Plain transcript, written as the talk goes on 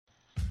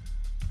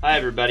Hi,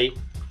 everybody.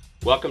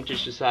 Welcome to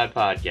Shasai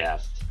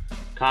Podcasts,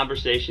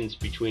 conversations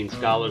between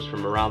scholars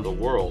from around the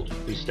world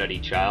who study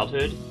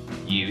childhood,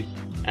 youth,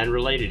 and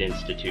related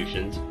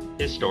institutions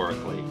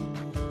historically.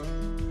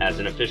 As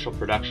an official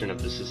production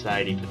of the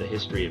Society for the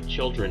History of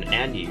Children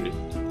and Youth,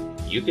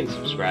 you can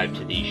subscribe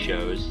to these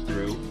shows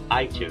through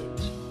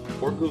iTunes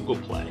or Google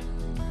Play.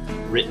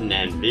 Written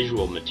and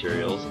visual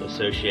materials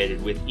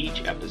associated with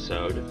each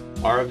episode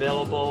are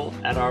available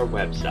at our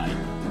website,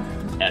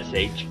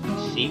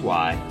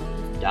 shcy.org.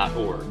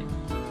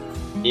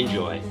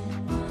 Enjoy.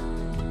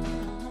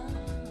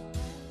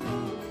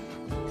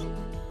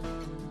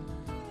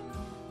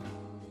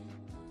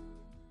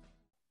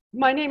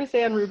 My name is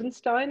Anne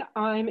Rubenstein.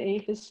 I'm a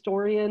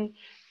historian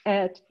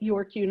at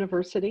York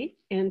University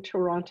in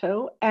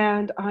Toronto,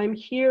 and I'm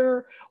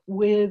here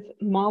with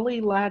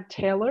Molly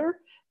Ladd-Taylor,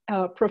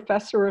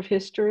 professor of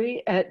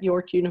history at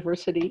York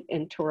University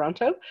in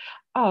Toronto,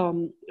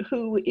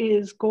 who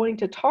is going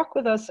to talk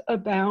with us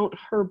about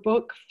her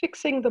book,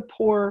 Fixing the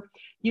Poor,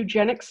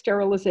 Eugenic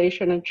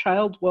Sterilization and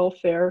Child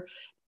Welfare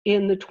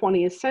in the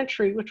 20th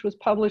Century, which was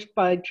published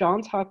by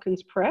Johns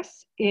Hopkins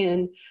Press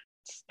in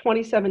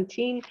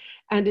 2017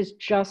 and is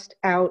just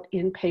out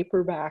in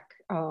paperback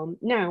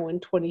now in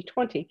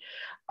 2020.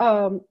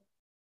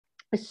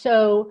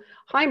 So,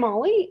 hi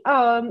Molly,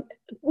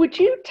 would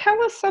you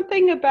tell us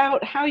something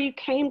about how you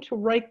came to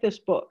write this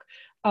book?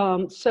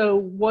 So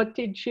what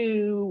did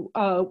you,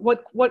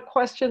 what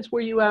questions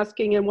were you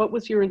asking, and what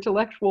was your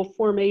intellectual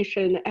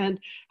formation, and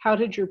how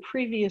did your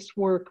previous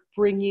work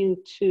bring you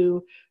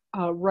to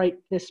write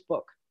this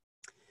book?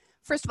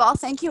 First of all,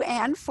 thank you,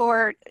 Anne,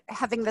 for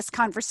having this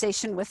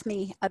conversation with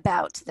me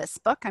about this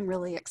book. I'm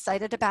really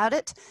excited about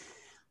it.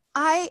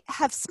 I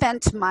have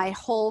spent my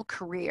whole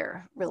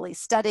career really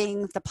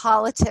studying the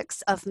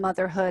politics of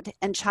motherhood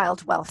and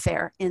child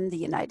welfare in the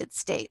United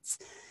States.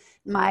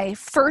 My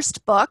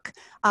first book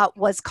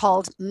was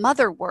called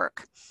Mother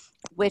Work,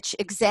 which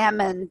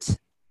examined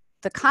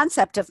the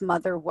concept of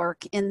mother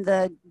work in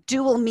the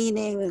dual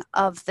meaning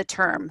of the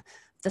term,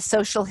 the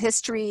social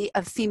history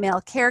of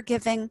female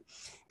caregiving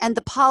and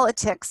the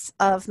politics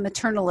of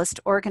maternalist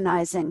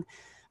organizing.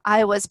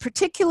 I was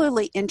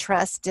particularly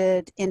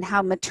interested in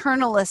how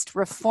maternalist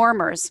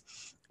reformers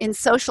in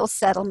social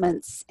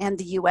settlements and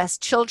the U.S.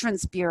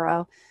 Children's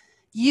Bureau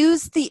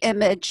used the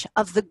image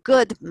of the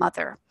good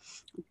mother,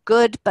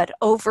 good but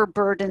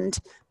overburdened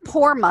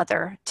poor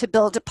mother, to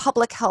build a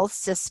public health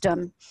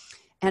system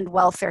and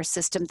welfare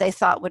system they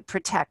thought would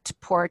protect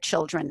poor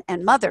children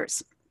and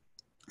mothers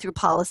through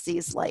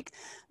policies like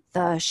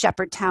the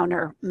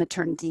Shepard-Towner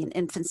Maternity and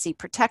Infancy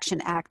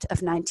Protection Act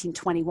of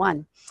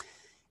 1921.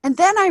 And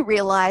then I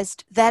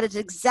realized that at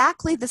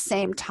exactly the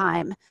same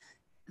time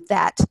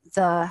that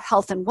the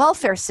health and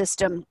welfare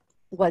system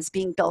was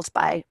being built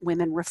by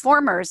women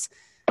reformers,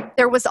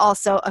 there was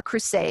also a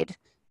crusade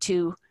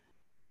to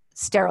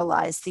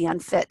sterilize the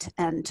unfit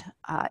and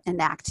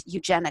enact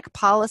eugenic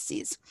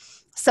policies.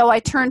 So I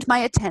turned my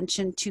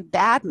attention to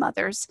bad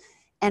mothers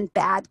and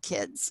bad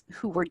kids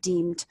who were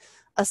deemed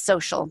a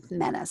social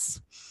menace.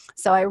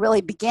 So I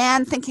really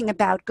began thinking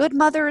about good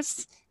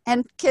mothers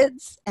and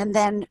kids, and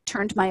then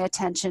turned my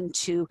attention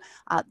to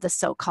the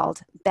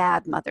so-called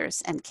bad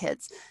mothers and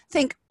kids.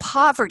 Think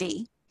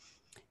poverty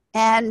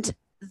and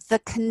the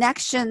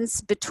connections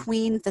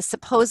between the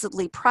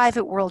supposedly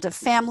private world of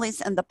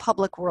families and the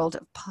public world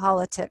of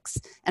politics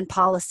and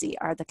policy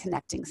are the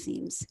connecting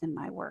themes in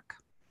my work.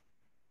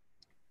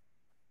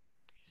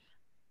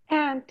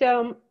 And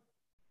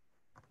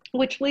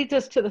which leads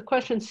us to the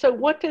question, so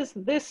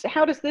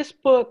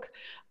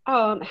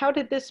how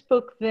did this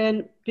book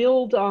then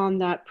build on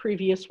that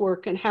previous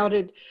work, and how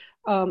did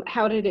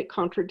it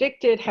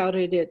contradict it? How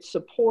did it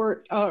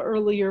support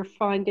earlier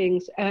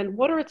findings, and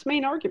what are its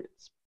main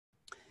arguments?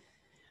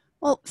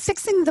 Well,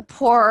 Fixing the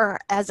Poor,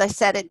 as I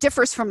said, it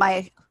differs from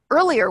my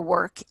earlier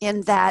work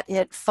in that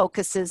it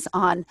focuses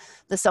on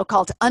the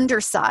so-called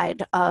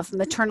underside of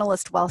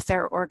maternalist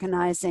welfare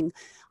organizing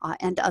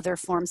and other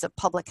forms of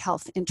public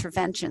health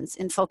interventions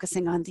in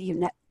focusing on the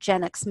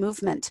eugenics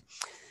movement.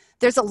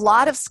 There's a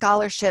lot of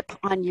scholarship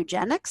on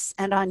eugenics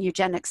and on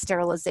eugenic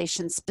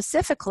sterilization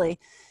specifically,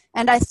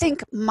 and I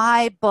think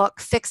my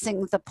book,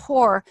 Fixing the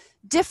Poor,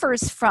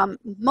 differs from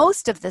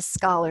most of this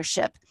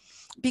scholarship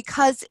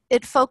because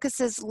it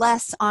focuses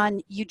less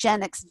on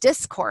eugenics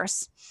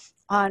discourse,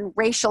 on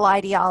racial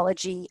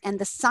ideology and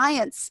the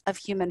science of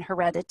human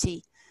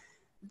heredity,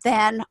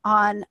 than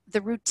on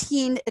the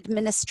routine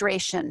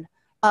administration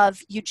of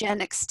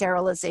eugenic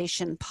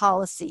sterilization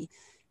policy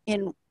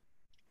in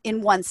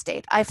one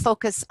state. I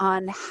focus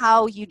on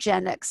how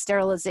eugenic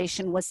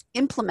sterilization was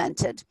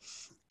implemented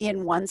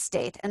in one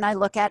state, and I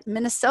look at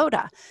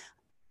Minnesota.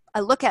 I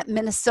look at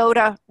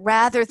Minnesota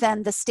rather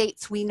than the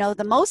states we know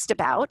the most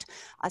about,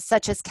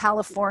 such as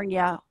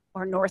California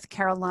or North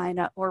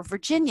Carolina or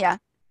Virginia,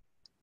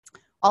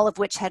 all of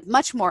which had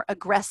much more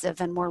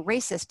aggressive and more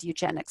racist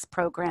eugenics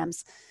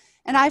programs.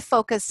 And I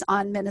focus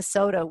on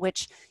Minnesota,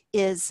 which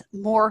is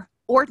more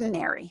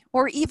ordinary,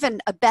 or even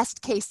a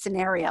best case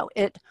scenario.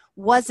 It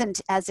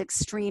wasn't as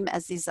extreme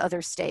as these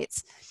other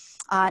states.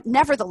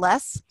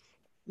 Nevertheless,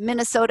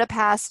 Minnesota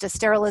passed a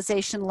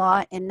sterilization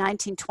law in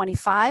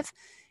 1925,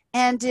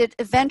 and it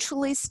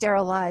eventually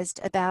sterilized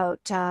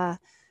about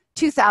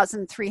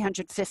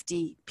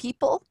 2,350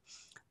 people.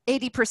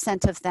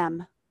 80% of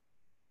them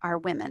are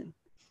women.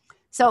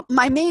 So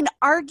my main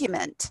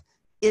argument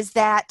is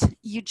that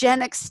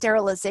eugenic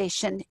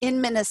sterilization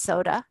in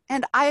Minnesota,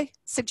 and I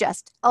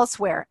suggest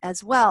elsewhere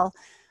as well,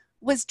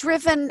 was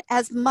driven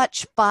as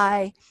much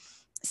by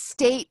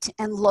state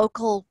and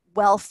local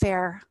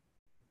welfare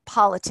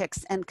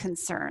politics and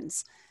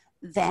concerns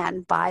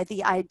than by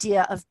the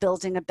idea of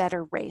building a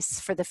better race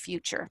for the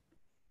future.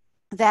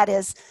 That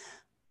is,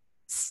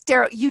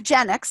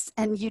 eugenics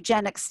and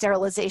eugenic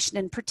sterilization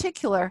in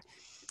particular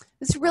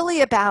is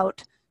really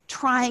about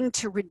trying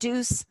to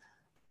reduce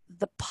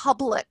the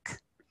public,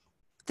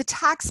 the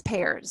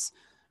taxpayers'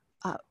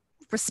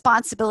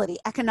 responsibility,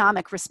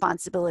 economic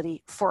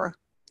responsibility for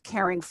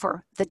caring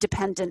for the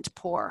dependent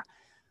poor,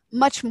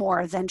 much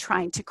more than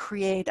trying to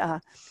create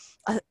a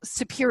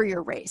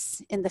superior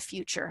race in the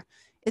future.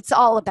 It's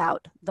all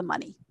about the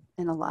money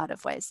in a lot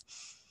of ways.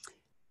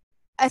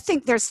 I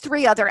think there's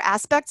three other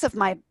aspects of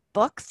my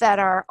book that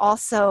are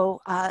also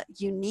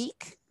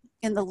unique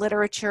in the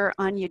literature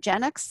on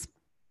eugenics.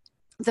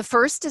 The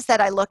first is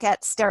that I look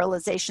at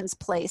sterilization's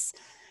place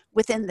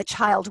within the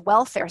child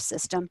welfare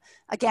system,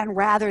 again,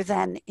 rather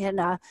than in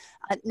a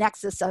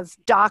nexus of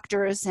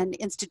doctors and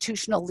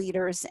institutional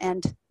leaders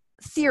and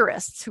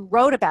theorists who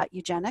wrote about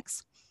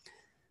eugenics.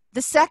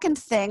 The second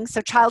thing,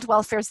 so child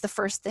welfare is the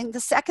first thing. The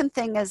second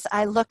thing is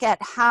I look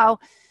at how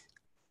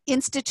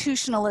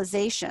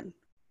institutionalization,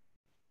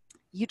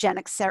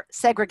 eugenic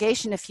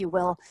segregation, if you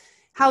will,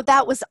 how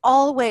that was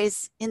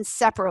always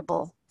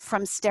inseparable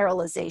from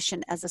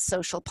sterilization as a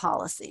social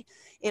policy.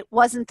 It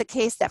wasn't the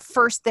case that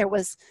first there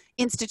was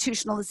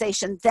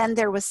institutionalization, then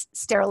there was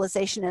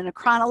sterilization in a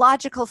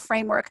chronological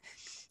framework.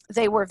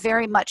 They were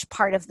very much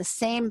part of the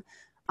same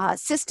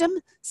system.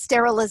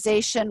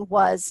 Sterilization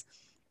was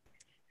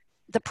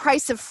the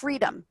price of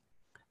freedom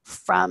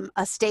from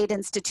a state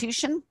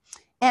institution,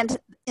 and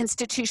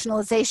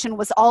institutionalization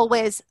was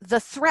always the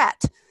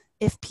threat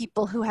if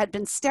people who had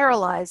been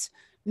sterilized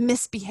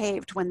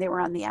misbehaved when they were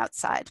on the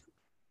outside.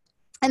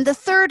 And the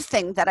third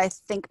thing that I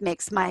think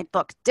makes my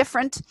book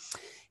different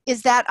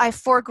is that I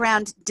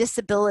foreground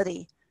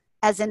disability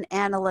as an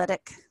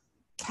analytic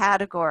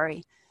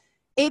category.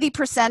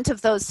 80%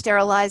 of those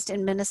sterilized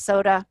in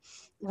Minnesota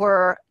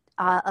were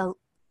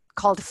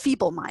called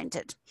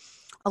feeble-minded,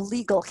 a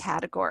legal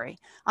category.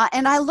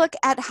 And I look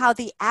at how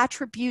the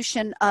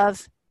attribution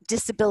of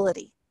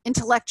disability,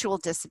 intellectual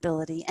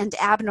disability, and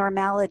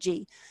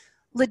abnormality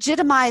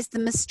legitimized the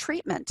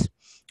mistreatment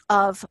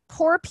of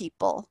poor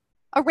people,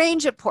 a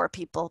range of poor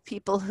people,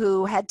 people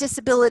who had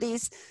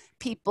disabilities,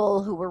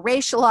 people who were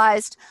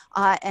racialized,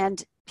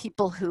 and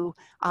people who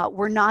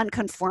were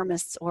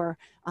nonconformists or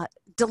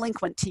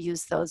delinquent, to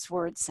use those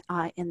words,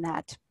 in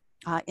that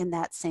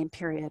same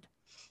period.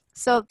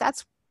 So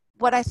that's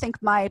what I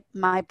think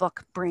my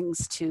book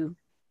brings to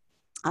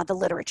the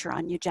literature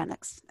on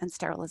eugenics and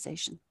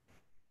sterilization.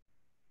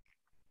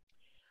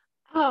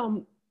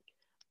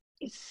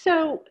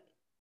 So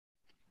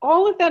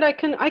all of that, I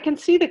can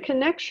see the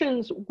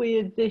connections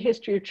with the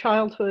history of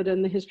childhood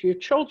and the history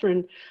of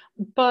children,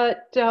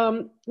 but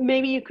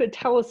maybe you could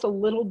tell us a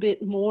little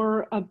bit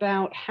more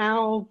about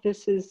how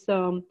this is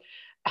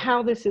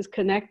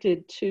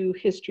connected to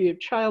history of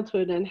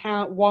childhood and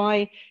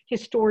why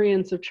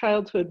historians of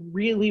childhood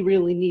really,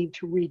 really need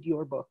to read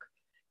your book.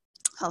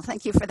 Oh,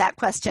 thank you for that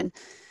question.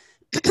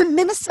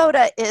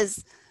 Minnesota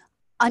is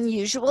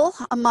unusual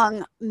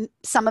among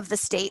some of the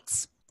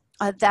states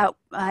that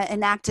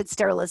enacted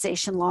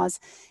sterilization laws.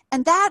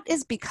 And that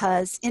is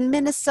because in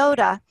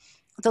Minnesota,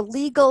 the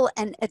legal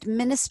and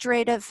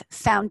administrative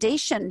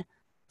foundation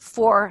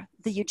for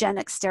the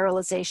eugenic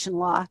sterilization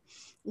law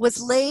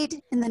was laid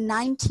in the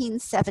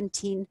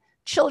 1917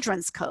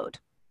 Children's Code.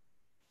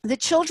 The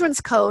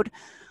Children's Code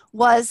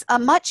was a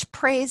much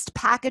praised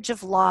package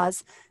of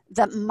laws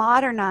that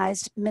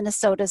modernized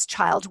Minnesota's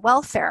child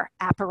welfare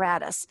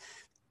apparatus.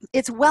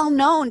 It's well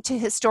known to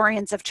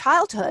historians of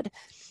childhood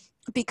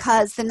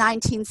because the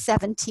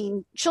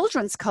 1917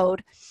 Children's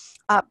Code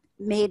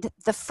made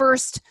the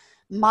first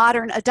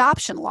modern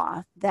adoption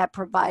law that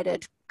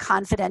provided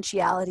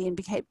confidentiality and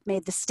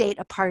made the state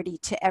a party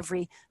to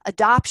every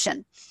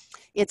adoption.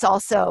 It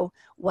also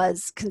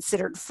was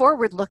considered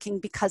forward-looking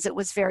because it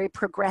was very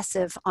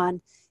progressive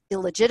on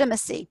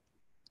illegitimacy.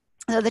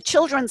 The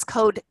Children's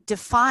Code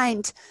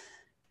defined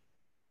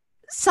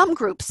some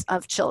groups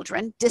of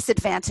children,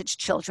 disadvantaged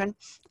children,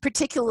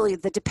 particularly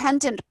the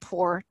dependent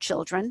poor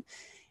children,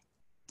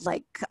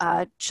 like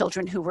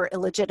children who were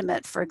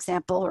illegitimate, for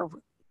example, or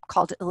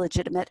called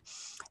illegitimate,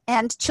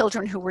 and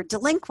children who were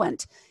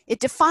delinquent. It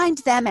defined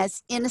them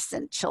as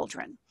innocent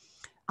children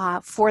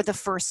for the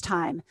first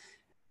time.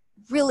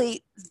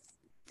 Really,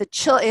 the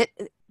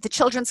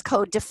Children's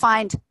Code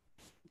defined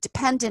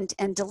dependent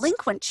and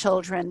delinquent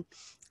children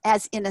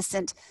as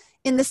innocent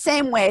In the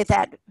same way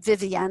that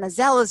Viviana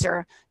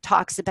Zelizer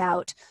talks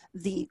about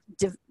the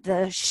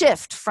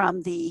shift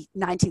from the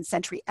 19th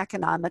century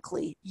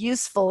economically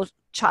useful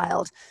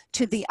child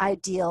to the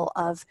ideal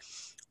of,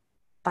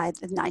 by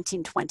the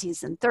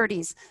 1920s and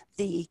 30s,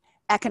 the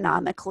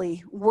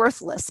economically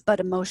worthless but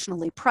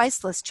emotionally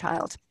priceless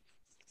child.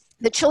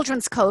 The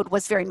Children's Code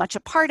was very much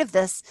a part of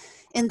this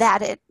in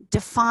that it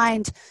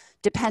defined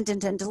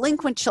dependent and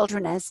delinquent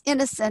children as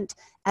innocent,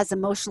 as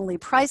emotionally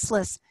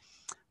priceless,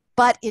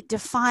 but it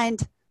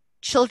defined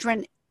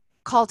children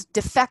called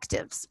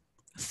defectives,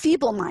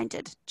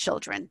 feeble-minded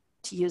children,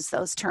 to use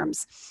those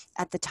terms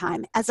at the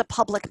time, as a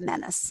public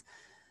menace.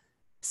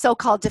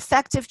 So-called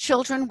defective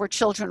children were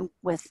children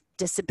with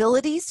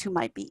disabilities who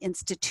might be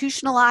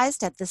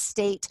institutionalized at the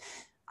state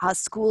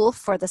school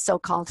for the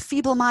so-called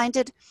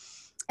feeble-minded,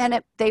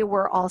 and they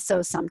were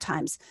also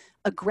sometimes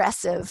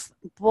aggressive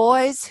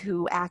boys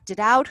who acted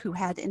out, who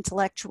had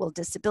intellectual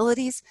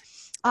disabilities,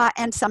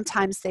 and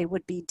sometimes they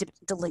would be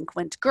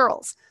delinquent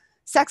girls,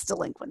 sex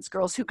delinquents,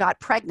 girls who got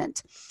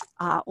pregnant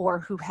or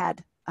who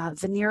had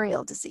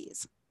venereal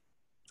disease.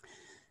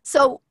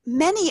 So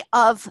many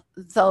of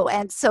those,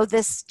 and so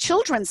this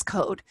Children's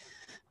Code,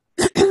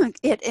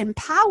 it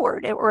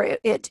empowered or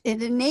it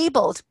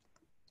enabled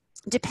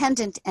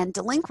dependent and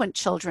delinquent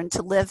children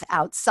to live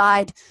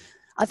outside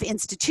of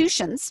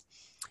institutions.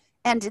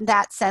 And in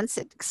that sense,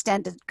 it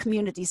extended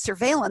community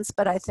surveillance,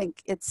 but I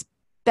think it's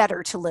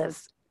better to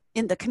live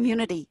in the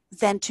community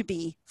than to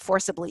be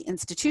forcibly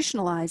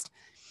institutionalized.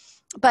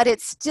 But it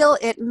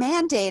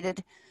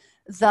mandated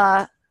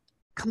the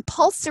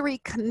compulsory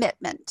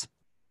commitment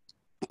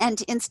and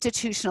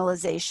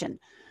institutionalization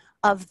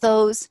of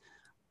those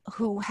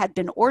who had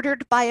been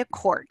ordered by a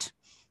court,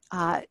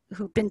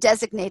 who'd been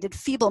designated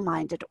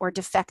feeble-minded or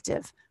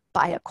defective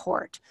by a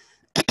court.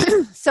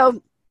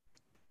 So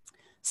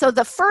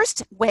the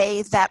first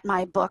way that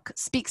my book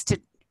speaks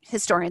to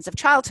historians of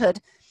childhood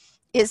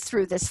is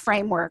through this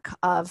framework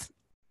of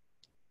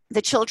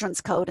the Children's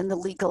Code and the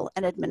legal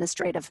and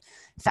administrative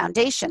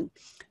foundation,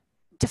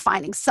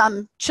 defining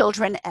some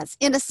children as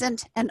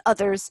innocent and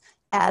others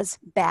as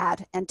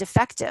bad and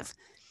defective.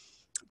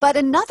 But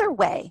another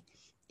way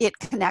it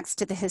connects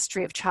to the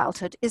history of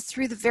childhood is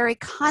through the very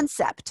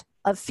concept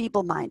of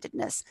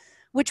feeble-mindedness,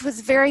 which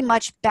was very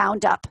much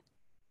bound up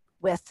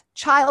with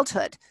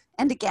childhood.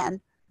 And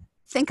again,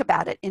 think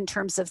about it in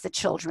terms of the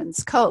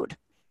Children's Code.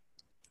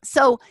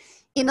 So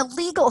in a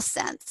legal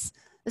sense,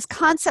 this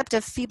concept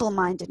of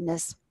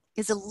feeble-mindedness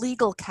is a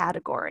legal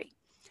category.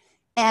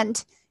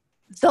 And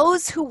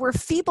those who were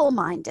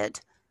feeble-minded,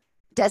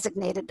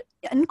 designated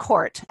in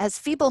court as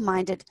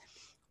feeble-minded,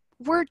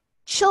 were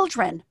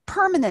children,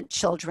 permanent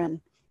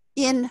children,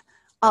 in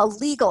a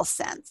legal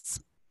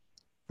sense.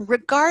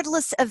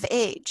 Regardless of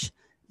age,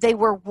 they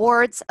were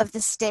wards of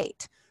the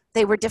state.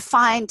 They were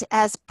defined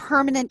as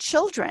permanent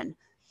children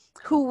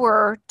who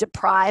were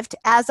deprived,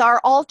 as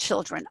are all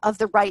children, of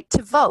the right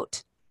to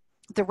vote,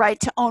 the right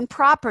to own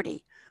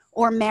property,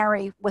 or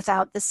marry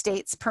without the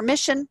state's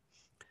permission,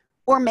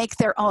 or make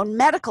their own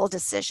medical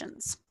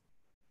decisions.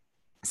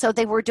 So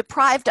they were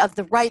deprived of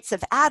the rights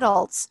of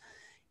adults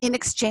in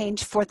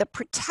exchange for the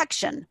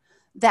protection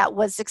that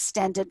was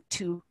extended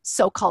to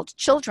so-called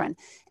children.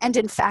 And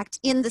in fact,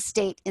 in the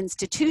state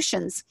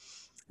institutions,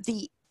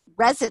 the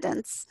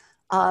residents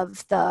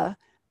of the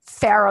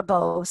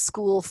Faribault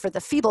School for the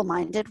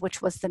Feeble-Minded,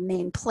 which was the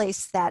main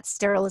place that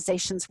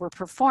sterilizations were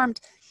performed,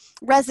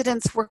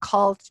 residents were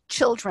called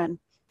children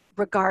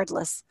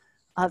regardless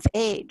of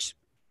age.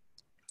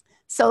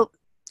 So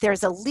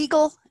there's a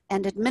legal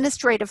and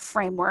administrative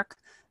framework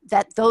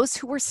that those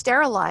who were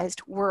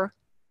sterilized were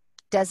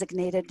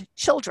designated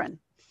children,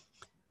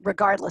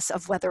 regardless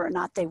of whether or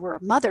not they were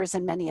mothers,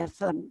 and many of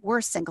them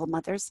were single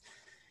mothers.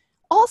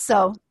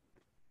 Also,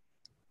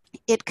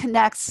 it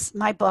connects,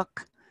 my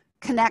book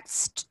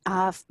connects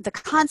the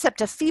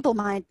concept of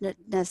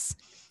feeble-mindedness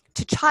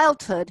to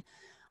childhood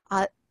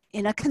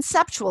in a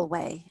conceptual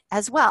way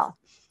as well.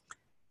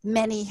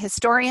 Many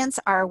historians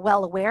are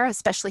well aware,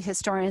 especially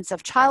historians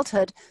of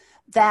childhood,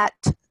 that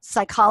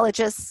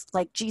psychologists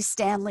like G.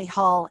 Stanley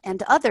Hall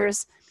and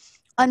others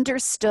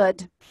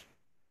understood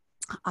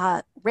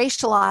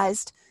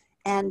racialized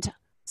and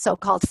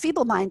so-called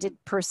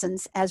feeble-minded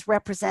persons as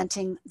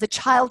representing the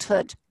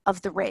childhood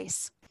of the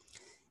race.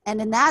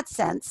 And in that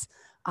sense,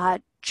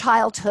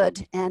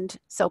 childhood and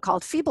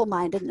so-called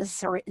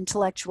feeble-mindedness or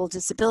intellectual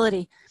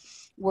disability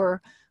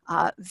were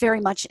very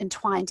much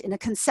entwined in a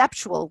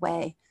conceptual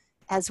way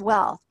as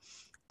well.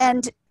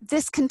 And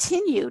this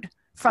continued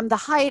from the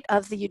height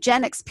of the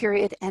eugenics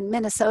period and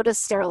Minnesota's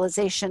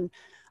sterilization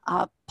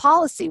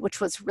policy,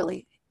 which was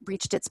really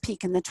reached its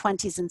peak in the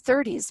 20s and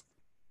 30s.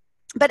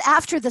 But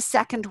after the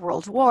Second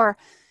World War,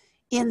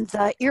 in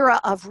the era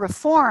of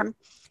reform,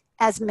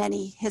 as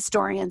many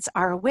historians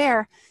are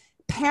aware,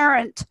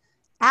 parent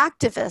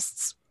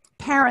activists,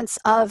 parents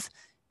of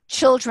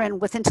children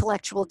with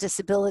intellectual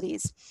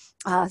disabilities,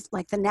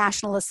 like the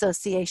National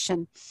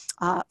Association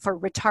for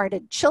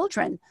Retarded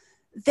Children,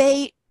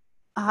 they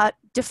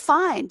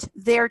defined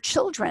their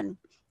children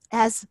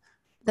as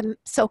the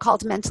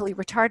so-called mentally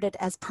retarded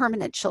as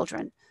permanent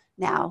children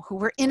now, who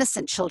were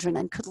innocent children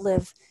and could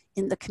live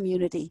in the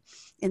community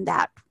in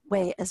that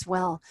way as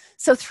well.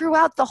 So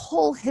throughout the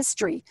whole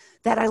history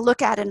that I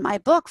look at in my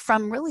book,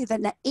 from really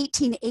the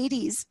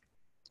 1880s,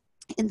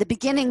 in the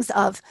beginnings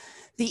of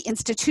the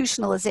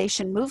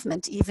institutionalization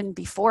movement, even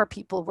before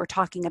people were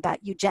talking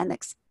about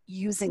eugenics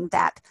using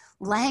that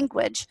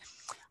language,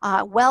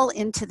 well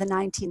into the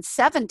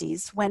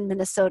 1970s, when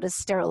Minnesota's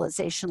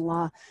sterilization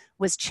law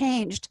was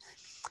changed,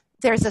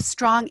 there's a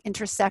strong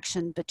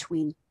intersection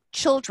between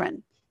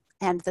children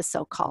and the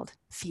so-called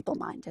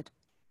feeble-minded.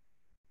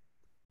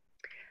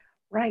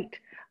 Right.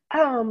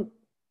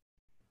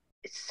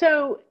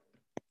 So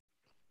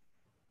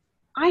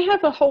I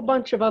have a whole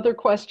bunch of other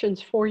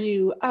questions for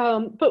you,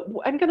 but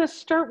I'm going to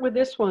start with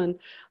this one.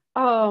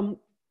 So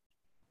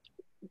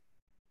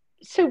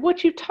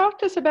what you talked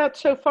to us about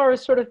so far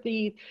is sort of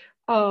the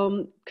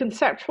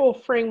conceptual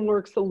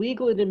frameworks, the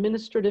legal and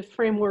administrative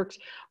frameworks.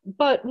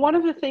 But one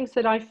of the things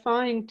that I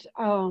find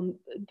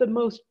the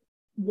most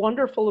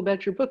wonderful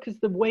about your book is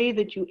the way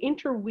that you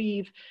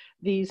interweave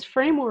these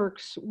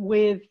frameworks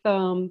with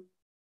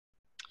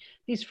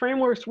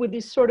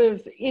these sort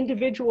of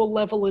individual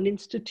level and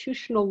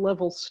institutional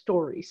level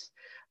stories.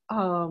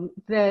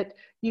 That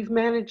you've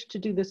managed to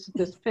do this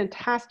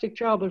fantastic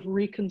job of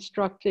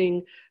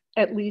reconstructing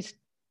at least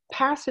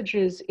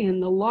passages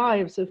in the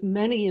lives of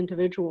many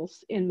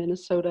individuals in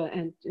Minnesota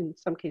and in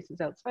some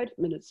cases outside of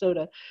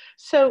Minnesota.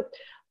 So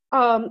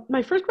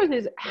my first question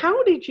is,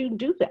 how did you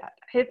do that?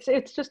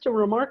 It's just a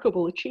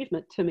remarkable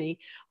achievement to me.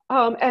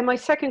 And my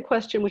second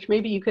question, which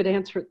maybe you could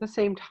answer at the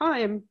same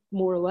time,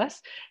 more or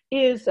less,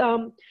 is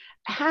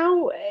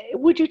how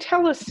would you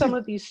tell us some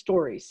of these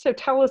stories? So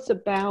tell us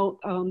about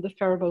the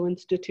Faribault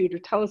Institute, or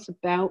tell us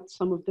about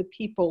some of the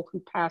people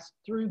who passed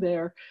through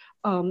there,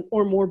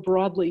 or more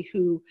broadly,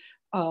 who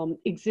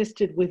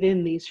existed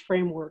within these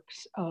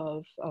frameworks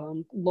of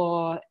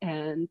law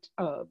and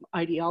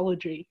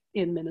ideology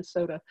in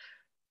Minnesota.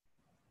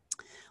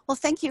 Well,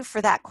 thank you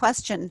for that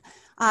question.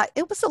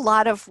 It was a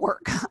lot of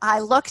work. I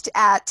looked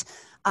at,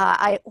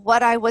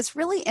 what I was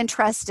really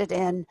interested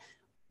in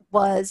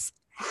was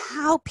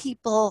how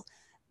people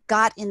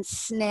got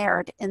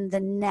ensnared in the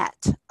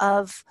net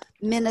of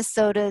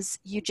Minnesota's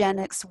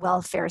eugenics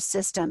welfare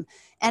system.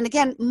 And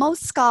again,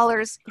 most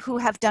scholars who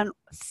have done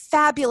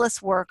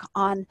fabulous work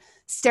on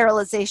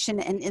sterilization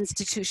and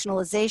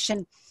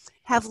institutionalization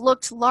have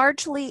looked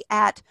largely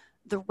at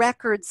the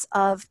records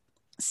of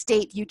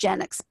state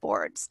eugenics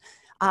boards.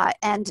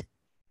 And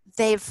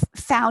they've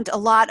found a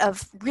lot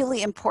of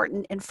really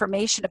important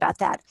information about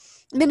that.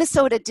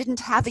 Minnesota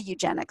didn't have a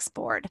eugenics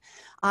board.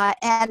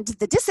 And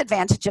the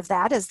disadvantage of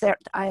that is that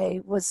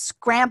I was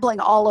scrambling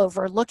all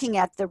over looking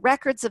at the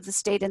records of the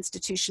State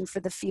Institution for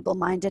the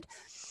Feeble-Minded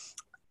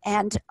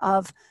and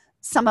of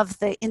some of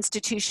the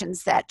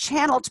institutions that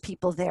channeled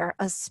people there,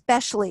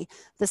 especially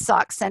the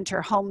Sauk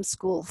Center Home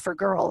School for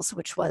Girls,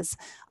 which was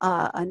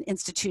an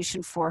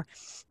institution for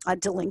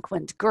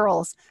delinquent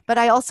girls. But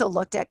I also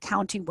looked at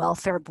county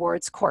welfare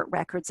boards, court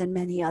records, and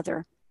many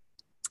other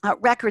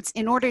records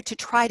in order to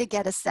try to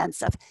get a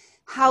sense of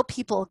how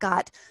people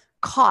got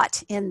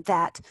caught in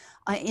that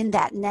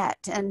net.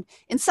 And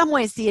in some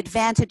ways, the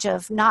advantage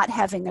of not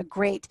having a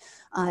great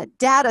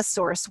data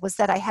source was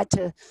that I had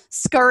to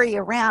scurry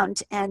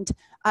around, and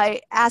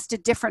I asked a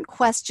different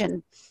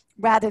question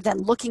rather than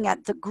looking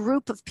at the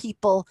group of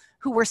people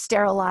who were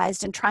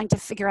sterilized and trying to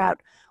figure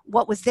out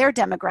what was their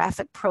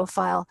demographic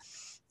profile.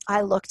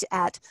 I looked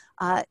at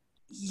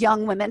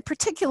young women,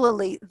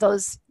 particularly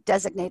those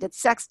designated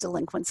sex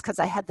delinquents, because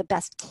I had the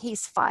best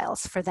case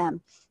files for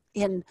them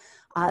in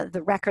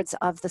the records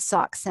of the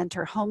Sauk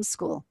Center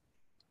Homeschool.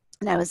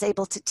 And I was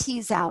able to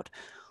tease out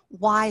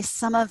why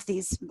some of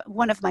these,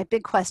 one of my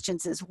big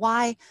questions is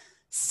why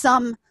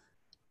some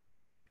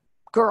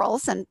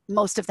girls, and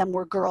most of them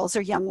were girls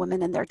or young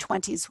women in their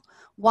 20s,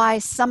 why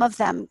some of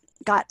them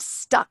got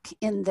stuck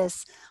in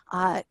this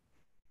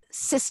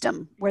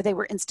system where they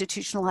were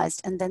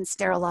institutionalized and then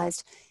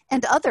sterilized,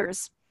 and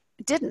others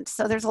didn't.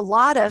 So there's a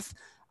lot of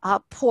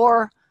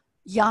poor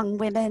young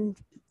women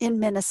in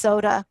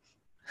Minnesota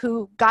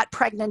who got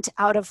pregnant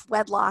out of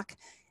wedlock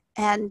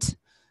and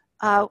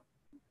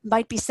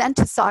might be sent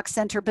to Sauk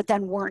Center, but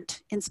then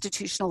weren't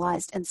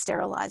institutionalized and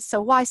sterilized.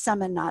 So why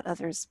some and not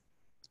others?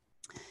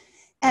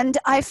 And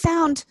I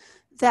found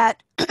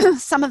that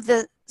some of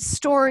the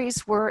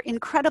stories were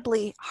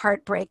incredibly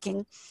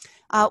heartbreaking.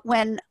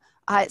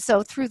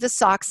 So through the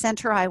Sauk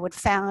Center, I would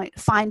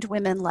find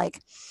women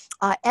like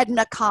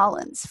Edna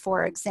Collins,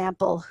 for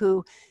example,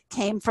 who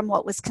came from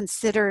what was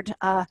considered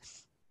a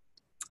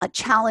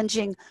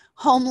challenging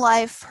home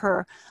life.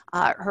 Her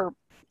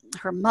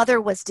mother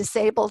was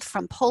disabled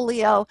from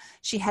polio.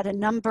 She had a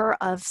number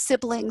of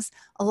siblings,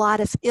 a lot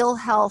of ill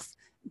health,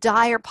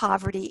 dire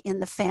poverty in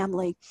the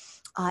family,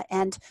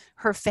 and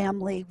her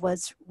family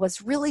was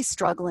really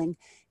struggling.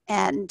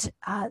 And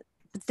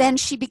then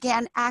she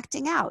began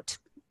acting out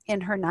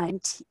in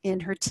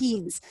her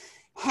teens,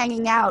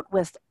 hanging out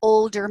with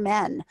older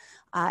men,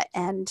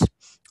 and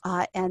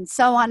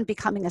so on,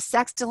 becoming a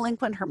sex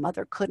delinquent. Her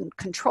mother couldn't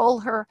control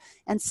her,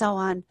 and so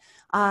on.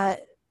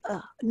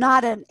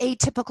 Not an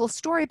atypical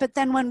story, but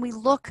then when we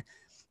look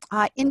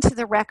into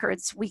the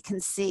records, we can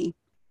see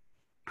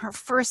her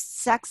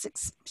first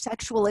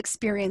sexual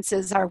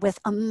experiences are with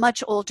a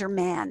much older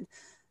man.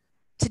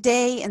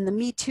 Today, in the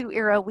Me Too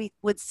era, we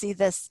would see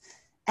this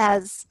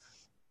as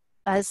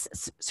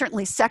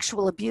certainly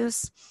sexual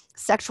abuse,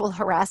 sexual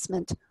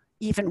harassment,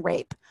 even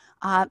rape.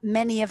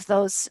 Many of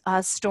those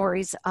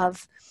stories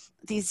of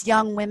these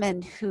young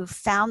women who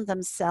found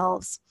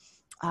themselves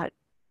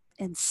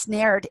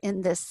ensnared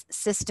in this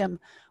system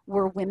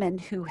were women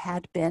who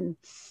had been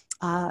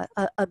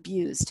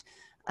abused.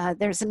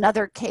 There's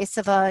another case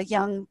of a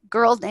young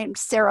girl named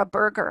Sarah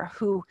Berger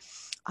who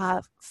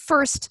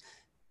first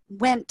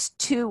went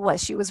to,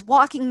 she was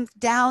walking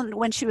down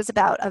when she was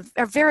about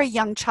a very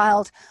young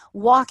child,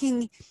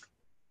 walking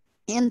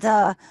in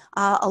the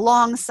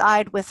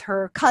alongside with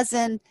her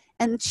cousin,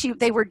 and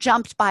they were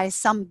jumped by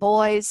some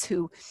boys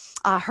who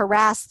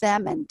harassed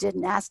them and did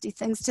nasty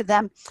things to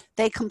them.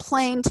 They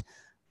complained.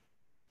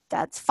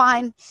 That's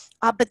fine.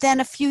 But then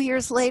a few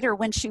years later,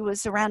 when she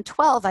was around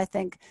 12, I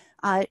think,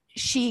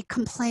 she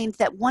complained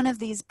that one of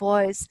these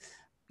boys,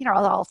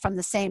 all from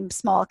the same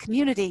small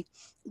community,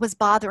 was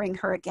bothering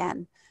her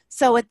again.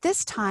 So at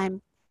this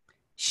time,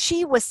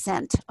 she was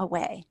sent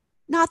away,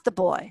 not the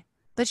boy,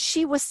 but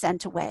she was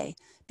sent away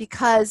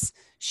because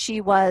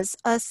she was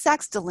a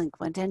sex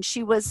delinquent and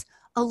she was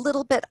a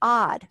little bit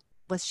odd.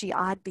 Was she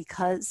odd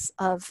because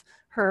of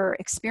her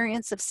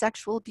experience of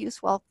sexual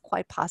abuse? Well,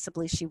 quite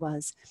possibly she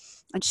was.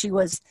 And she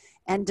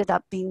ended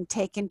up being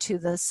taken to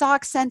the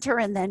SOC center,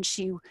 and then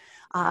she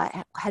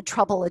had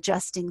trouble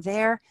adjusting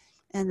there.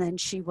 And then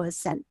she was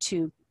sent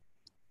to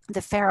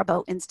the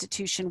Faribault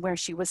Institution, where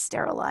she was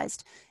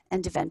sterilized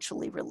and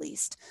eventually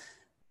released.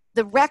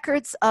 The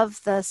records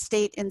of the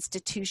state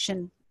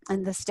institution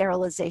and the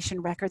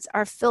sterilization records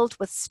are filled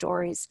with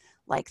stories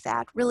like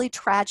that, really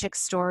tragic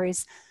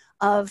stories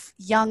of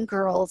young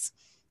girls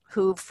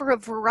who, for a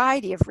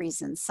variety of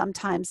reasons,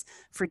 sometimes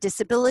for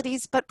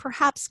disabilities, but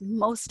perhaps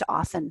most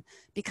often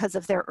because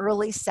of their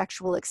early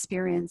sexual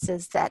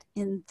experiences that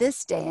in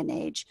this day and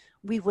age,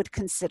 we would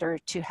consider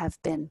to have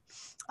been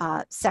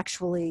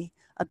sexually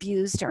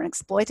abused or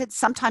exploited,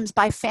 sometimes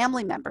by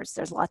family members.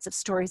 There's lots of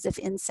stories of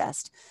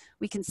incest.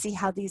 We can see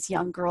how these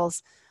young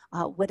girls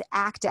would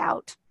act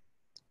out,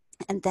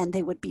 and then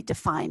they would be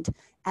defined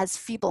as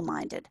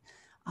feeble-minded.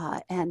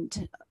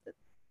 And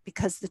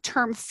because the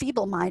term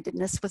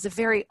feeble-mindedness was a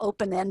very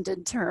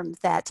open-ended term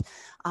that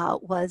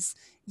was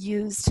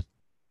used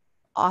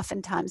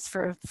oftentimes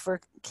for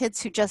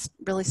kids who just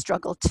really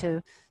struggle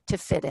to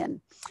fit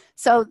in.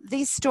 So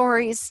these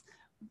stories,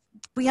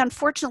 we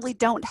unfortunately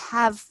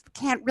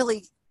can't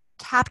really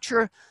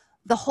capture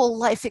the whole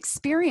life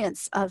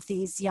experience of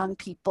these young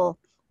people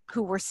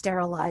who were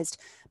sterilized,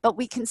 but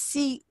we can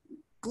see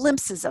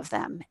glimpses of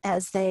them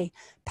as they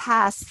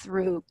pass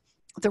through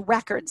the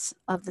records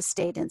of the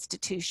state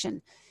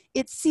institution.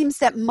 It seems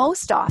that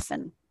most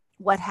often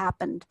what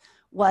happened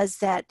was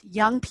that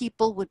young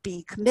people would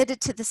be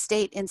committed to the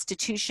state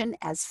institution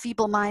as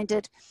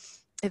feeble-minded,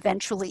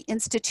 eventually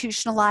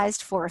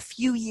institutionalized for a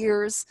few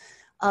years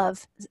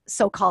of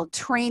so-called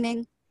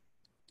training,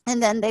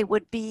 and then they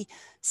would be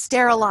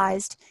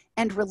sterilized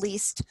and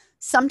released.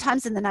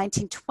 Sometimes in the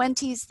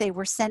 1920s, they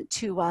were sent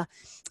to a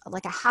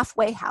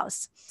halfway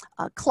house,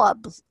 a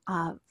club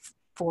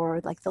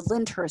for like the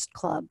Lyndhurst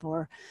Club,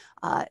 or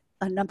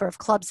a number of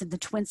clubs in the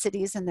Twin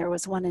Cities, and there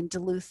was one in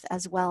Duluth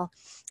as well,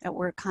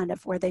 where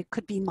they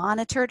could be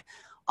monitored.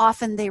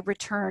 Often they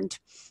returned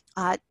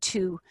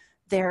to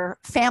their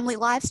family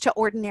lives, to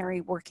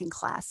ordinary working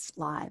class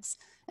lives.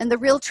 And the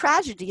real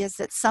tragedy is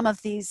that some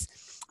of these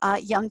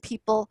young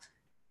people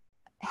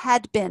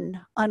had been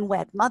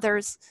unwed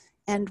mothers,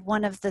 and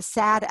one of the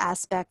sad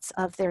aspects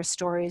of their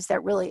stories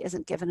that really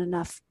isn't given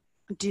enough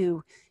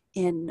due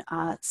in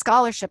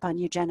scholarship on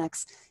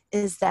eugenics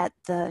is that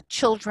the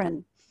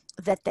children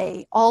that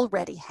they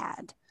already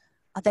had,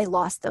 they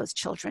lost those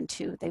children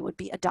too. They would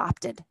be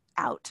adopted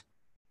out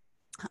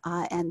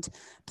and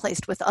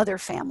placed with other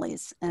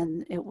families,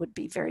 and it would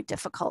be very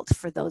difficult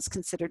for those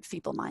considered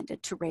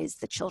feeble-minded to raise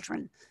the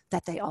children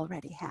that they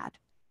already had.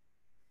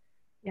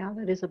 Yeah,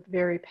 that is a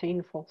very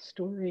painful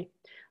story.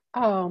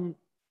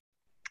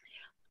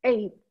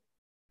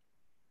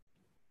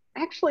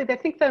 Actually, I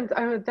think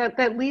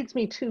that leads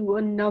me to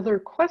another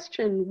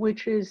question,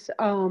 which is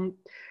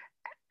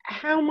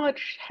how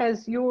much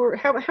have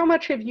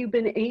you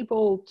been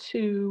able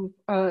to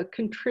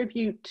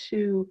contribute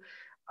to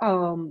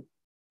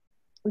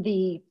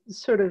the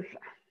sort of,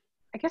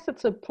 I guess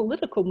it's a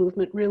political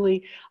movement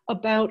really,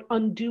 about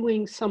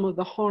undoing some of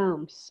the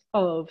harms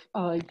of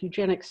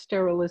eugenic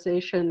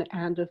sterilization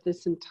and of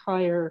this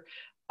entire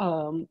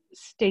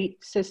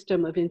state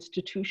system of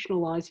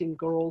institutionalizing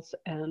girls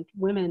and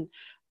women?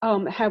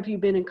 Have you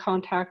been in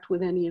contact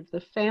with any of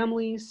the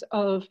families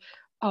of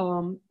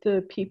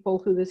the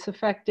people who this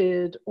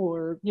affected,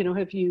 or, you know,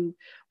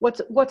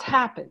 what's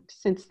happened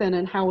since then,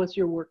 and how has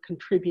your work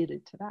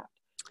contributed to that?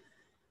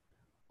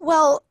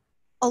 Well,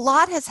 a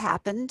lot has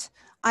happened.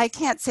 I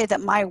can't say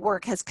that my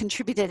work has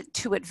contributed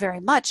to it very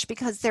much,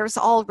 because there's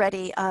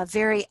already a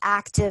very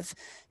active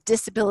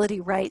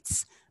disability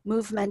rights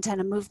movement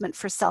and a movement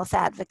for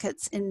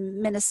self-advocates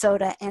in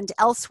Minnesota and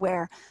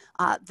elsewhere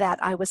that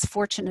I was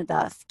fortunate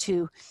enough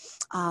to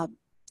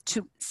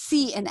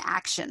see in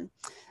action.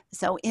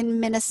 So in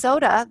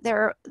Minnesota,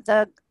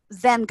 the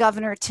then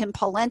Governor Tim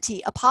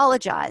Pawlenty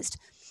apologized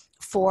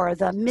for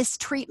the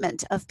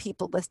mistreatment of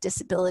people with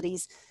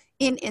disabilities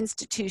in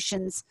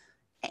institutions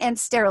and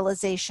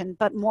sterilization,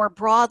 but more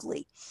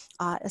broadly,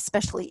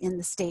 especially in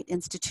the state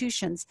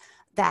institutions.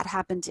 That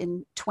happened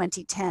in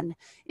 2010.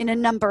 In a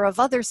number of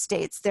other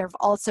states, there have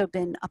also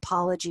been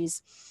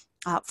apologies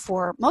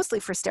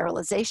mostly for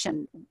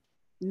sterilization.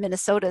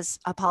 Minnesota's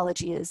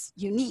apology is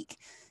unique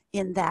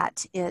in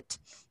that it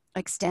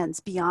extends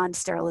beyond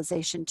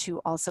sterilization to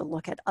also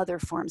look at other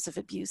forms of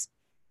abuse,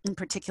 and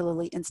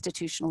particularly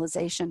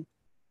institutionalization.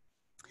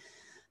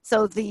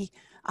 So the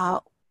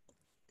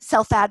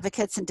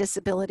self-advocates and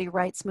disability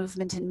rights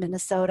movement in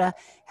Minnesota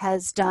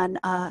has done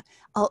a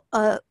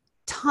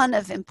ton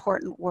of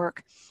important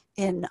work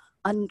in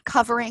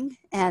uncovering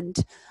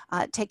and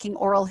taking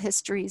oral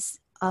histories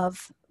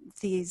of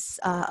these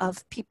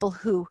of people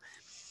who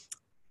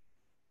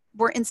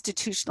were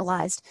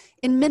institutionalized.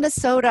 In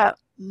Minnesota,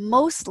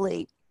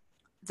 mostly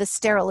the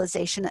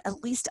sterilization,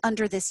 at least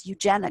under this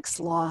eugenics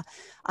law,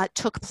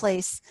 took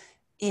place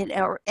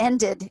or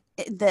ended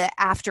in the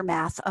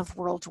aftermath of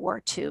World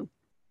War II.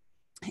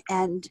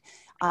 And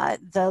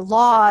the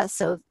law,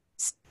 so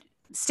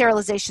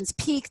sterilizations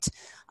peaked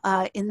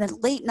in the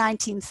late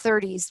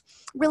 1930s,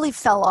 really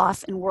fell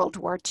off in World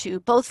War II,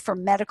 both for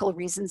medical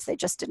reasons. They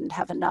just didn't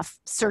have enough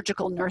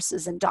surgical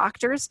nurses and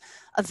doctors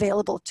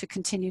available to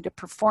continue to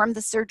perform the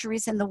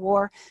surgeries in the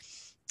war.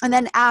 And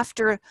then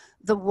after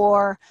the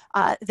war,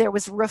 there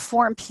was a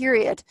reform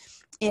period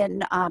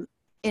in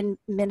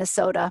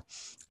Minnesota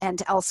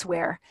and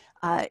elsewhere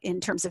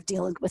in terms of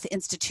dealing with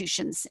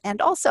institutions,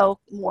 and also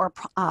more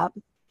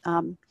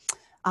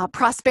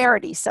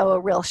prosperity, so a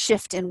real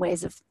shift in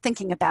ways of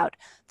thinking about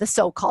the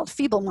so-called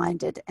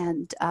feeble-minded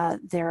and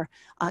their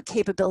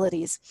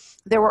capabilities.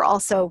 There were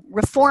also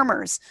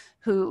reformers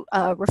who,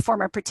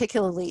 reformer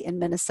particularly in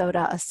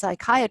Minnesota, a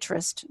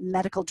psychiatrist,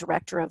 medical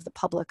director of the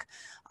public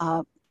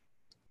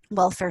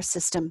welfare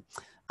system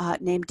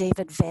named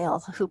David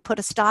Vail, who put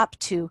a stop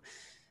to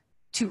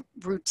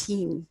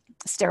routine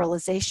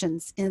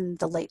sterilizations in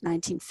the late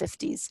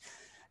 1950s.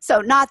 So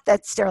not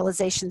that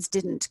sterilizations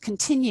didn't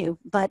continue,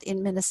 but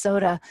in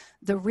Minnesota,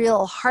 the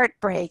real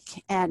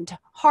heartbreak and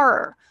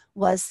horror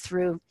was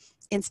through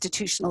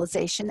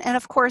institutionalization and,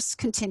 of course,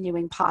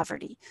 continuing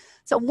poverty.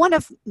 So one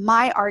of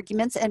my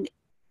arguments, and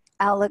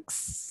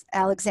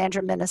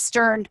Alexandra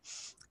Minna-Stern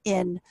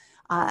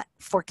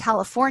for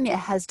California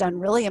has done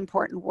really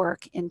important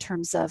work in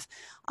terms of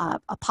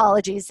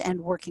apologies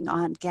and working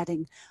on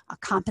getting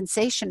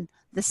compensation,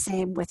 the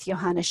same with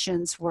Johanna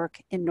Schön's work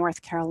in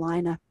North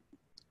Carolina.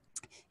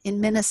 In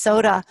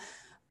Minnesota,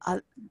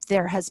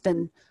 there has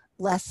been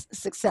less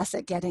success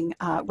at getting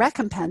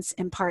recompense,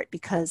 in part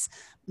because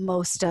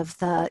most of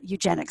the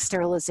eugenic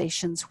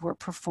sterilizations were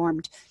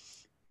performed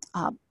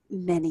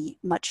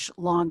much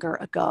longer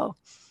ago.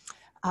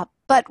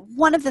 But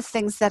one of the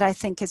things that I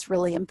think is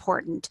really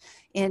important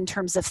in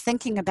terms of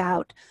thinking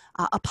about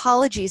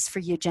apologies for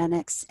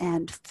eugenics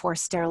and for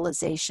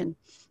sterilization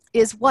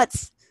is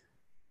what's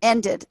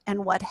ended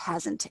and what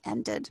hasn't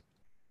ended.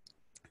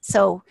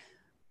 So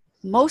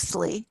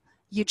mostly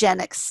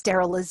eugenic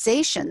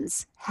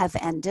sterilizations have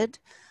ended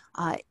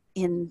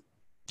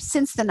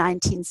since the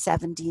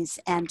 1970s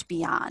and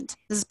beyond.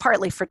 This is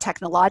partly for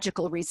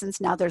technological reasons.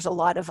 Now there's a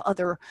lot of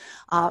other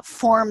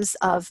forms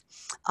of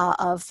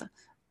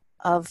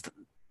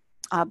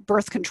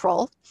birth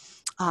control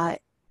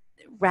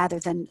rather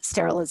than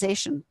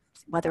sterilization,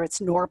 whether it's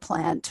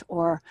Norplant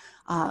or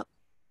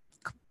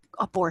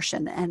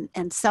abortion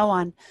and so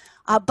on.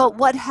 But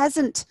what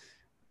hasn't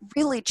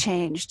really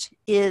changed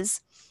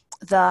is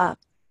the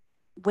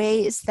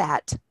ways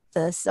that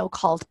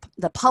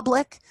the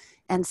public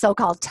and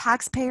so-called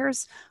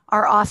taxpayers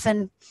are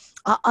often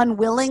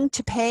unwilling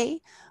to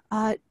pay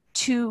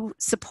to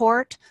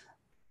support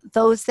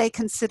those they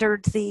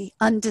considered the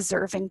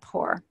undeserving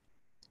poor.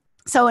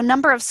 So a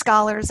number of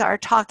scholars are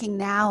talking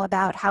now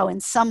about how in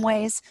some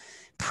ways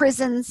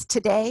prisons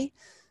today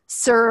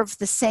serve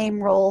the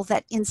same role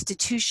that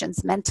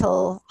institutions,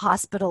 mental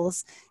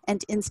hospitals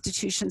and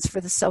institutions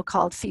for the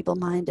so-called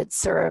feeble-minded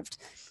served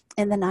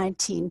in the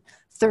 1930s,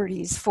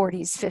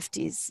 40s,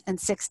 50s, and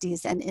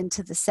 60s, and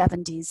into the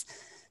 70s.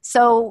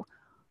 So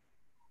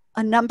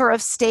a number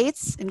of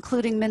states,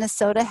 including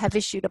Minnesota, have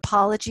issued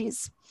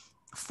apologies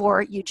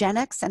for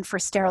eugenics and for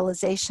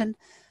sterilization,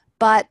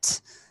 but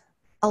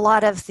a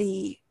lot of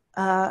the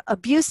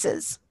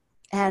abuses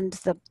and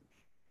the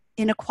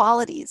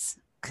inequalities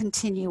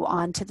continue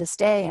on to this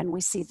day, and we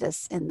see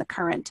this in the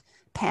current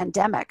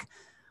pandemic,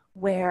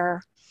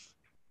 where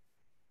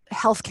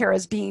healthcare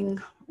is being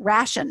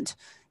rationed,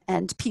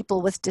 and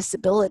people with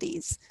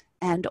disabilities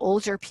and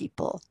older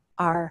people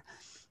are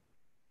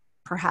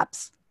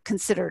perhaps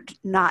considered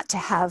not to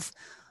have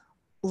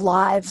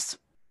lives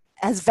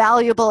as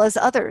valuable as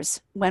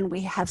others when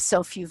we have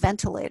so few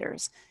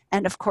ventilators.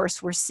 And of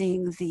course, we're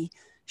seeing the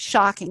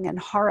shocking and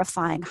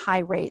horrifying high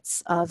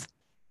rates of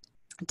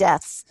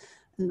deaths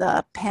in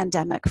the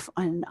pandemic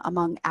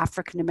among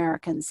African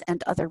Americans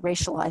and other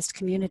racialized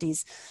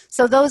communities.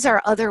 So those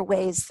are other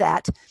ways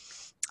that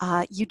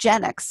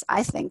eugenics,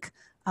 I think,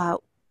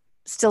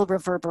 still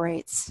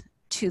reverberates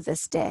to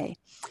this day.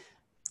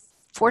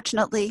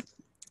 Fortunately,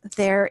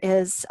 there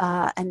is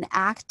an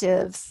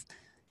active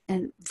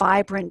and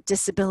vibrant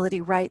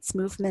disability rights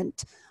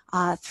movement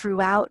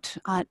throughout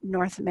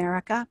North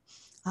America,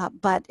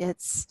 but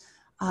it's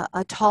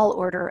a tall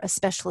order,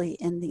 especially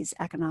in these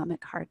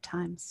economic hard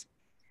times,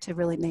 to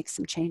really make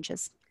some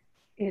changes.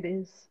 It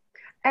is.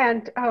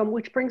 And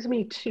which brings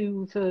me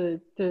to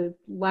the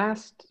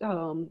last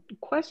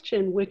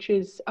question, which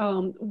is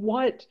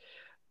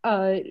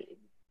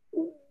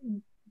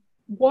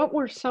what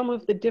were some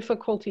of the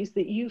difficulties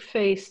that you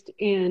faced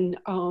in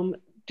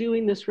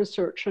doing this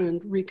research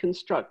and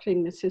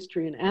reconstructing this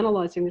history and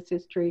analyzing this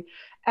history,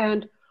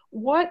 and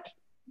what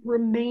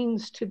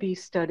remains to be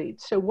studied?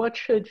 So what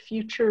should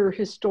future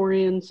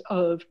historians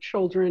of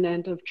children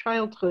and of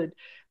childhood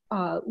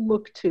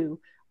look to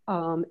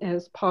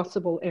as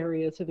possible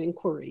areas of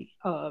inquiry,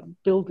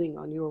 building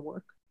on your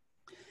work?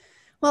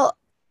 Well,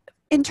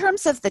 in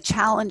terms of the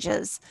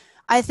challenges,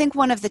 I think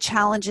one of the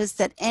challenges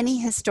that any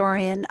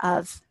historian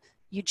of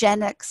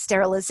eugenics,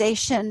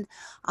 sterilization,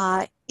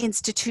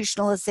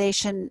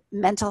 institutionalization,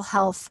 mental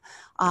health,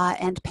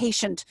 and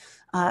patient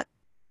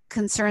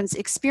concerns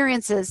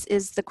experiences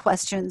is the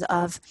questions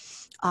of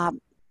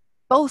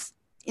both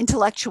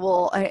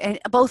intellectual,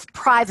 both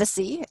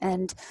privacy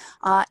and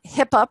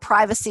HIPAA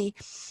privacy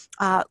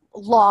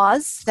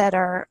laws that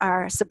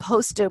are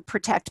supposed to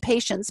protect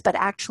patients, but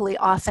actually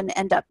often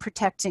end up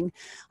protecting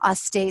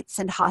states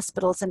and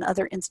hospitals and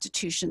other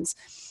institutions.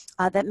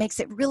 That makes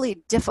it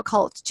really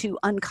difficult to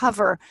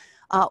uncover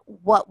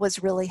what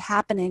was really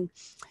happening.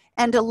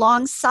 And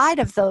alongside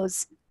of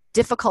those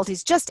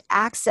difficulties, just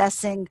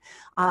accessing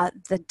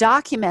the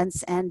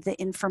documents and the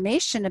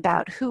information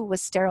about who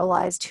was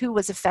sterilized, who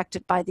was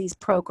affected by these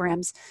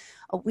programs,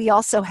 we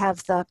also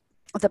have the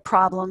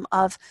problem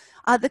of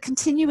the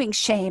continuing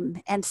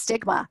shame and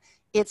stigma.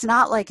 It's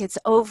not like it's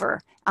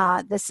over.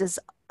 This is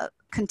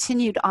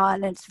continued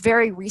on, and it's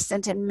very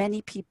recent, and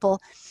many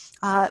people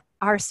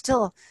are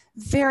still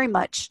very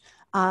much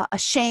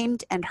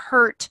ashamed and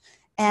hurt.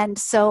 And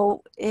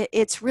so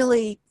it's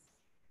really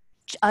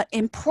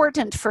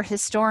important for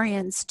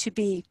historians to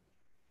be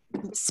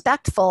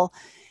respectful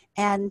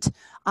and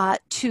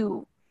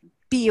to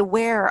be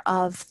aware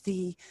of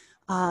the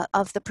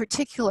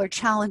particular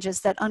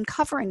challenges that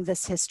uncovering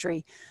this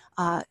history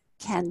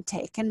can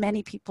take. And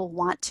many people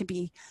want to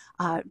be,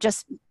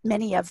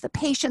 many of the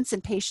patients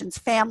and patients'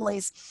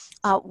 families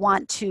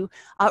want to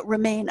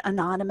remain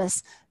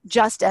anonymous,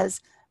 just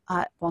as,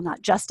 well,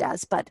 not just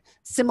as, but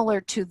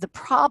similar to the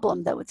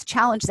problem, the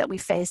challenge that we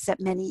face, that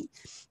many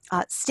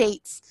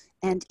states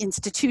and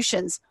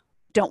institutions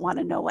don't want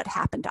to know what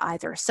happened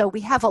either. So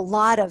we have a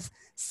lot of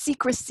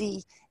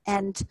secrecy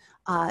and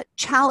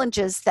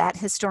challenges that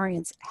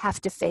historians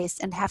have to face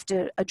and have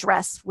to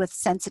address with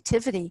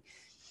sensitivity.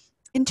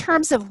 In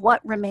terms of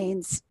what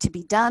remains to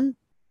be done,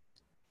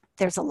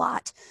 there's a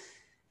lot.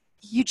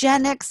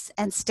 Eugenics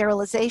and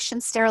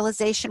sterilization.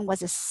 Sterilization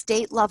was a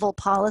state-level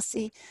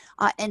policy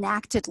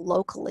enacted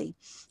locally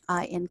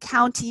in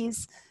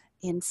counties,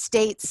 in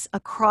states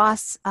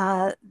across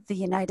the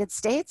United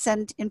States,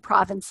 and in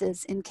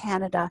provinces in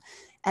Canada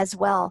as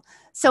well.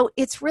 So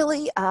it's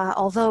really,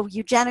 although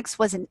eugenics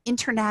was an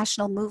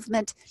international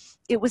movement,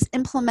 it was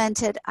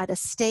implemented at a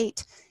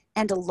state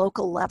and a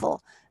local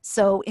level.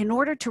 So in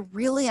order to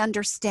really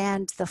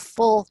understand the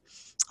full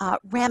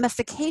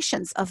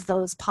ramifications of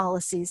those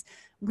policies,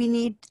 we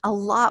need a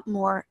lot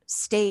more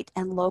state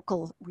and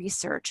local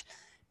research,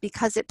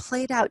 because it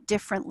played out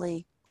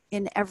differently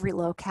in every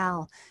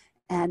locale.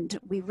 And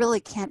we really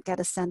can't get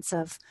a sense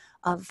of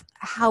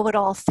how it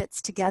all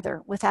fits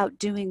together without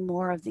doing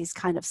more of these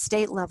kind of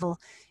state level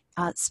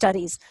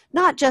studies,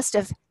 not just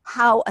of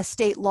how a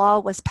state law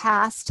was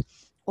passed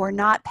or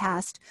not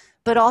passed,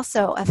 but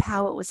also of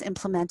how it was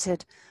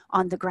implemented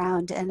on the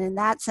ground. And in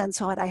that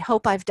sense, what I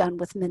hope I've done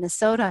with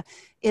Minnesota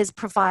is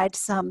provide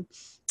some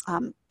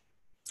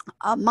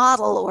a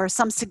model or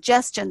some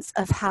suggestions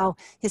of how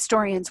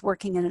historians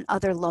working in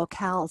other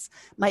locales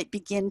might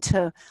begin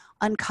to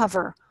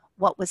uncover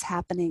what was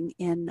happening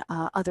in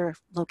other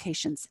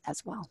locations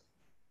as well.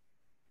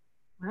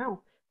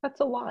 Wow, that's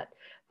a lot.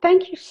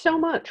 Thank you so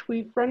much.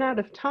 We've run out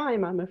of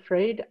time, I'm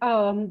afraid,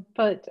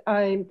 but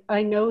I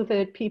know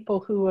that people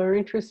who are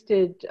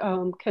interested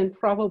can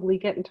probably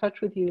get in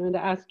touch with you and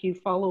ask you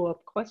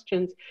follow-up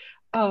questions.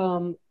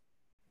 I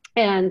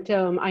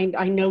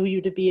know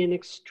you to be an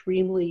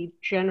extremely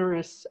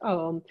generous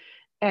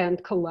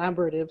and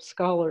collaborative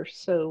scholar,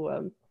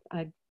 so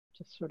I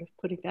Just sort of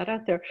putting that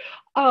out there.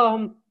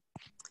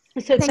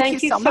 So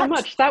thank you so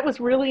much. That was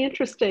really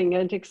interesting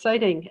and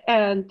exciting.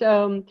 And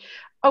oh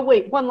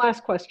wait, one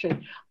last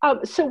question.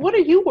 So what are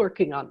you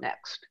working on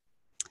next?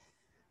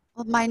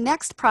 Well, my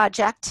next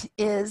project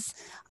is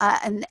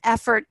an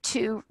effort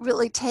to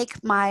really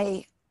take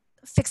my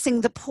Fixing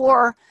the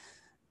Poor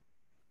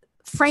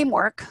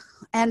framework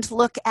and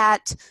look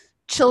at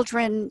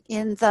children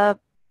in the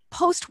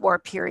post-war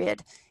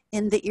period,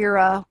 in the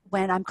era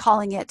when I'm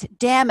calling it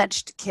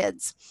damaged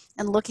kids,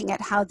 and looking at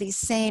how these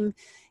same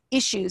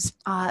issues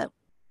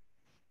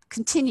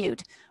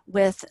continued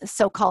with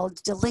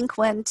so-called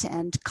delinquent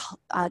and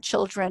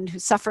children who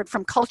suffered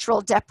from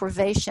cultural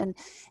deprivation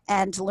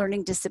and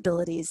learning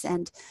disabilities,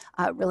 and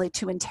really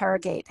to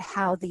interrogate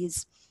how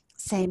these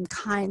same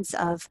kinds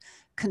of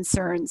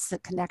concerns, the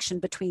connection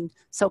between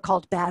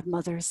so-called bad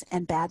mothers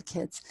and bad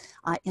kids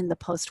in the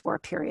post-war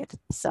period.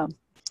 So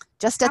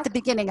just at the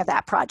beginning of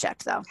that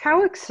project, though.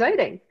 How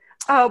exciting.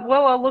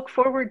 Well, I'll look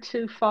forward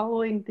to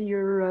following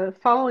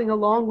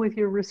along with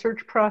your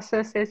research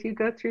process as you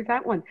go through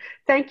that one.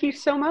 Thank you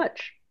so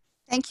much.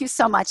 Thank you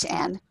so much,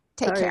 Anne.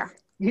 Take care.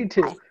 You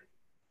too. Bye.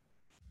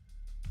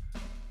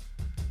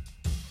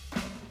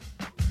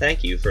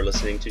 Thank you for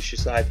listening to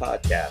SHSAI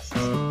Podcasts.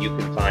 You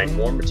can find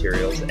more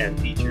materials and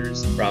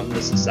features from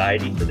the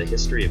Society for the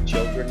History of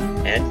Children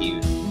and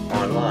Youth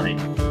online,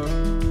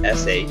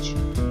 shcy.org.